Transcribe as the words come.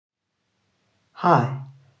Hi,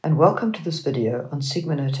 and welcome to this video on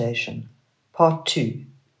sigma notation, part 2,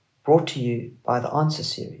 brought to you by the answer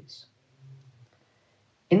series.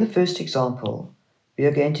 In the first example, we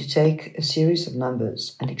are going to take a series of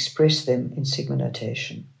numbers and express them in sigma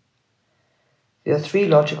notation. There are three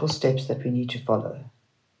logical steps that we need to follow.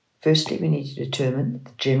 Firstly, we need to determine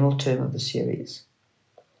the general term of the series.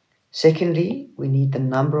 Secondly, we need the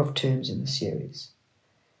number of terms in the series.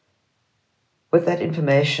 With that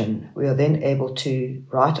information, we are then able to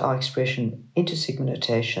write our expression into sigma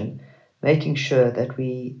notation, making sure that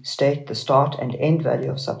we state the start and end value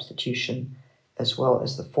of substitution, as well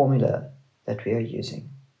as the formula that we are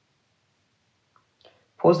using.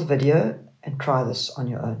 Pause the video and try this on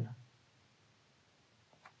your own.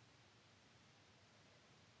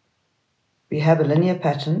 We have a linear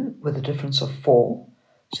pattern with a difference of 4,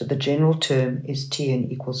 so the general term is Tn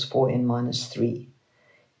equals 4n minus 3.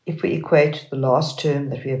 If we equate the last term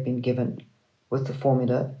that we have been given with the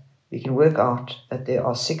formula, we can work out that there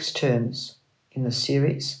are 6 terms in the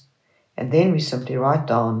series, and then we simply write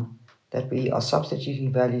down that we are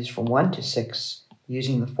substituting values from 1 to 6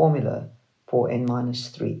 using the formula for n minus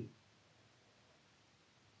 3.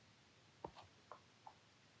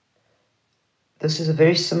 This is a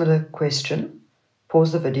very similar question.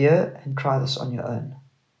 Pause the video and try this on your own.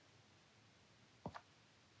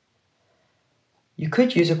 You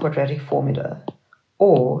could use a quadratic formula,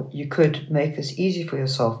 or you could make this easy for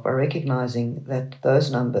yourself by recognizing that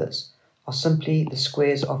those numbers are simply the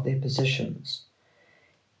squares of their positions.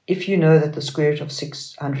 If you know that the square root of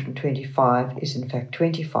 625 is in fact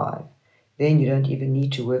 25, then you don't even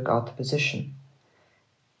need to work out the position.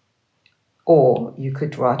 Or you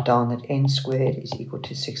could write down that n squared is equal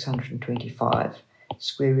to 625,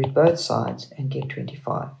 square root both sides and get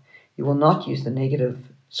 25. You will not use the negative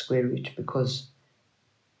square root because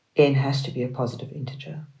n has to be a positive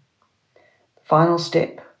integer. The final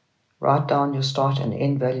step, write down your start and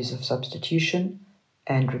end values of substitution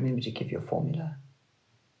and remember to give your formula.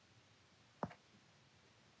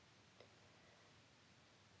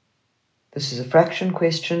 This is a fraction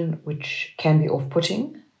question which can be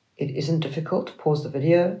off-putting. It isn't difficult. Pause the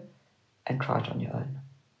video and try it on your own.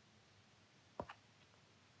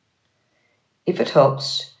 If it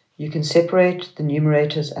helps, you can separate the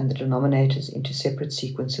numerators and the denominators into separate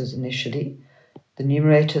sequences initially. The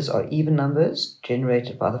numerators are even numbers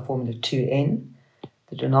generated by the formula 2n.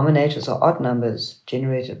 The denominators are odd numbers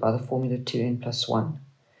generated by the formula 2n plus 1.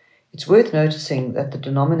 It's worth noticing that the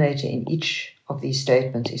denominator in each of these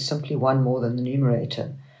statements is simply 1 more than the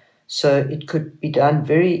numerator. So it could be done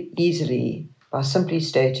very easily by simply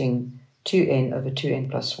stating 2n over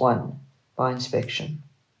 2n plus 1 by inspection.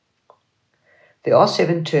 There are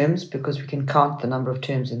 7 terms because we can count the number of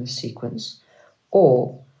terms in the sequence,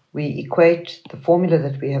 or we equate the formula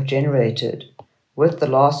that we have generated with the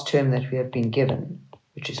last term that we have been given,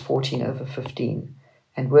 which is 14 over 15,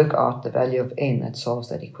 and work out the value of n that solves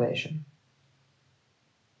that equation.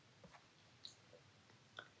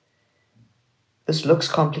 This looks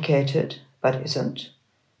complicated, but isn't.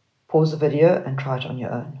 Pause the video and try it on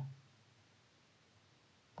your own.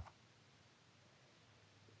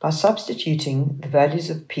 By substituting the values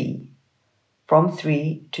of p from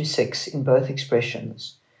 3 to 6 in both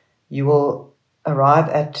expressions, you will arrive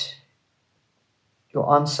at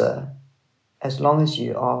your answer as long as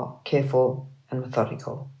you are careful and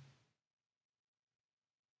methodical.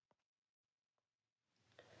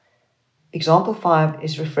 Example 5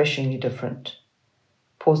 is refreshingly different.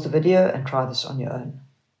 Pause the video and try this on your own.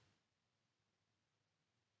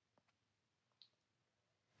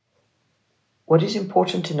 What is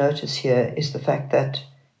important to notice here is the fact that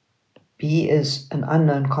b is an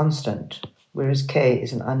unknown constant, whereas k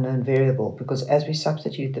is an unknown variable, because as we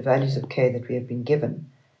substitute the values of k that we have been given,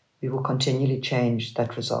 we will continually change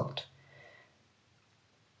that result.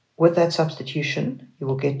 With that substitution, you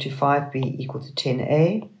will get to 5b equal to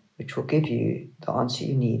 10a, which will give you the answer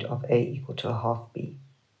you need of a equal to a half b.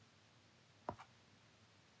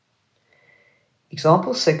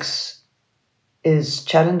 Example 6 is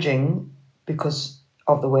challenging because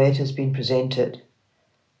of the way it has been presented.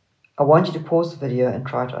 I want you to pause the video and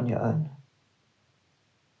try it on your own.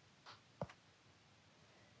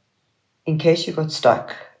 In case you got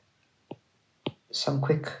stuck, some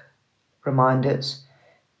quick reminders.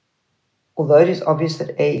 Although it is obvious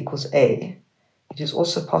that a equals a, it is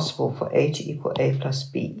also possible for a to equal a plus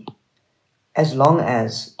b, as long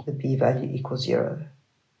as the b value equals 0.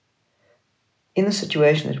 In the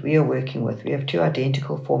situation that we are working with, we have 2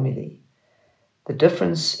 identical formulae. The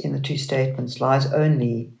difference in the 2 statements lies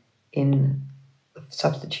only in the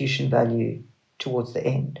substitution value towards the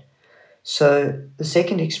end. So the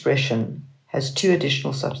second expression has 2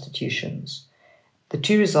 additional substitutions. The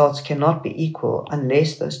 2 results cannot be equal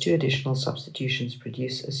unless those 2 additional substitutions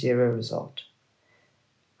produce a 0 result.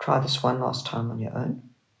 Try this one last time on your own.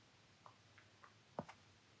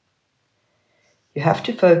 You have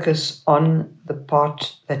to focus on the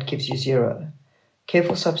part that gives you 0.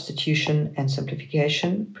 Careful substitution and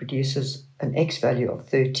simplification produces an x value of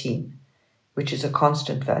 13, which is a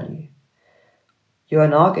constant value. You are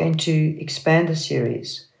now going to expand the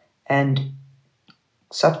series and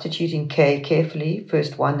substituting k carefully,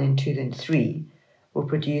 first 1, then 2, then 3, will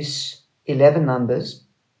produce 11 numbers,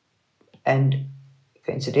 and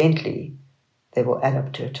coincidentally, they will add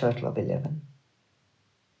up to a total of 11.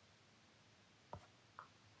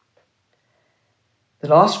 The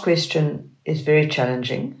last question is very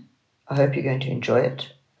challenging. I hope you're going to enjoy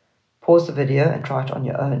it. Pause the video and try it on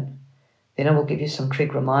your own. Then I will give you some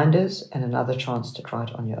trig reminders and another chance to try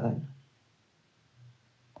it on your own.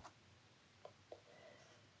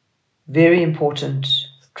 Very important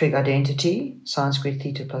trig identity, sine squared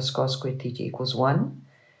theta plus cos squared theta equals 1.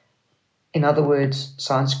 In other words,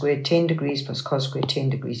 sine squared 10 degrees plus cos squared 10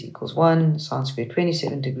 degrees equals 1, sine squared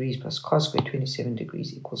 27 degrees plus cos squared 27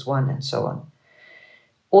 degrees equals 1, and so on.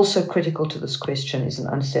 Also critical to this question is an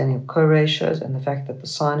understanding of co-ratios and the fact that the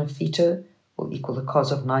sine of theta will equal the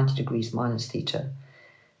cos of 90 degrees minus theta.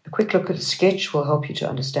 A quick look at a sketch will help you to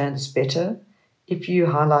understand this better. If you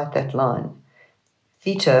highlight that line,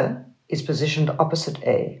 theta is positioned opposite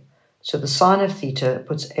A, so the sine of theta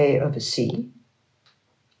puts A over C.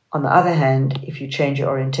 On the other hand, if you change your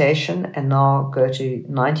orientation and now go to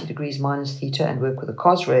 90 degrees minus theta and work with a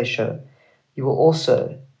cos ratio, you will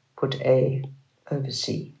also put A over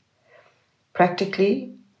C.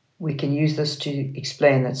 Practically, we can use this to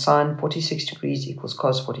explain that sine 46 degrees equals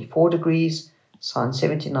cos 44 degrees, sine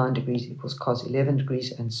 79 degrees equals cos 11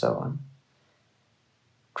 degrees, and so on.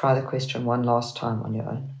 Try the question one last time on your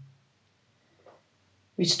own.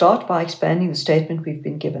 We start by expanding the statement we've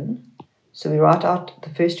been given. So we write out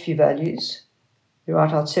the first few values, we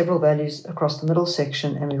write out several values across the middle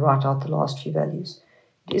section, and we write out the last few values.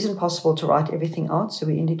 It isn't possible to write everything out, so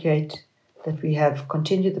we indicate that we have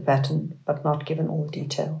continued the pattern but not given all the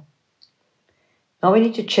detail. Now we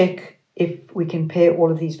need to check if we can pair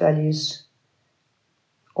all of these values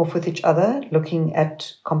off with each other, looking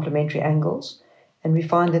at complementary angles, and we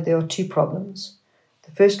find that there are 2 problems.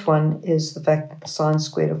 The first one is the fact that the sine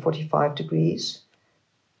squared of 45 degrees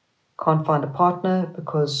can't find a partner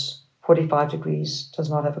because 45 degrees does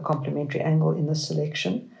not have a complementary angle in this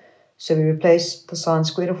selection. So we replace the sine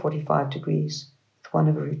squared of 45 degrees with 1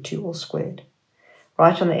 over root 2 all squared.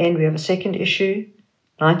 Right on the end we have a second issue.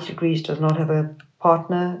 90 degrees does not have a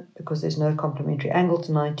partner because there's no complementary angle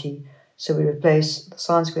to 90. So we replace the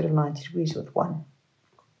sine squared of 90 degrees with 1.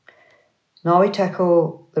 Now we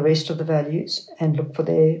tackle the rest of the values and look for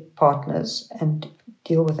their partners and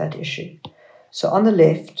deal with that issue. So on the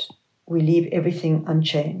left, we leave everything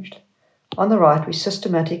unchanged. On the right, we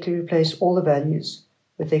systematically replace all the values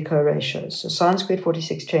with their co-ratios. So sine squared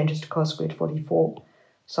 46 changes to cos squared 44,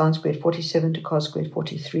 sine squared 47 to cos squared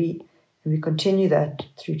 43, and we continue that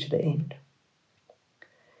through to the end.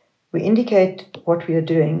 We indicate what we are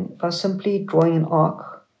doing by simply drawing an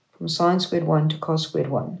arc from sine squared 1 to cos squared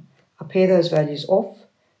 1. I pair those values off,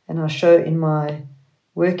 and I show in my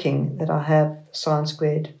working that I have sine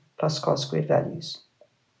squared plus cos squared values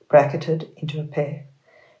bracketed into a pair.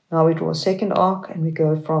 Now we draw a second arc and we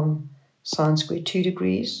go from sine squared 2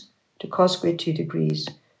 degrees to cos squared 2 degrees.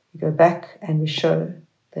 We go back and we show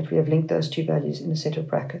that we have linked those 2 values in a set of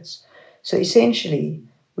brackets. So essentially,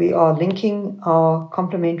 we are linking our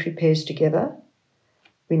complementary pairs together.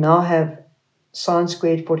 We now have sine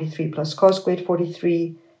squared 43 plus cos squared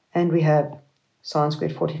 43, and we have sine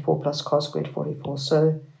squared 44 plus cos squared 44.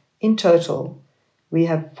 So in total, we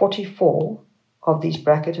have 44 of these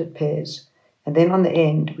bracketed pairs, and then on the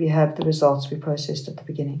end we have the results we processed at the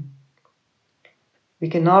beginning. We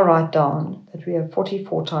can now write down that we have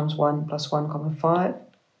 44 times 1 plus 1 comma 5,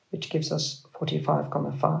 which gives us 45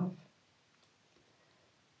 comma 5.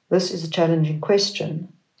 This is a challenging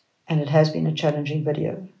question, and it has been a challenging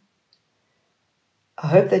video. I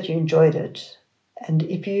hope that you enjoyed it, and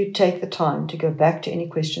if you take the time to go back to any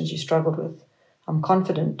questions you struggled with, I'm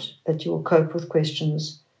confident that you will cope with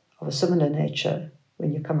questions of a similar nature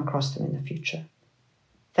when you come across them in the future.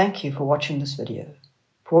 Thank you for watching this video,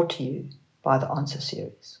 brought to you by the Answer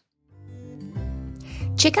Series.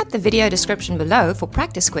 Check out the video description below for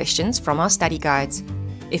practice questions from our study guides.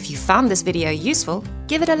 If you found this video useful,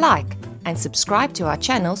 give it a like and subscribe to our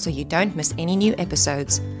channel so you don't miss any new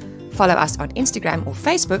episodes. Follow us on Instagram or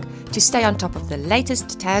Facebook to stay on top of the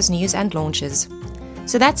latest TAS news and launches.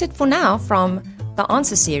 So that's it for now from the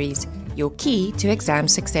answer series, your key to exam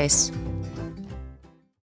success.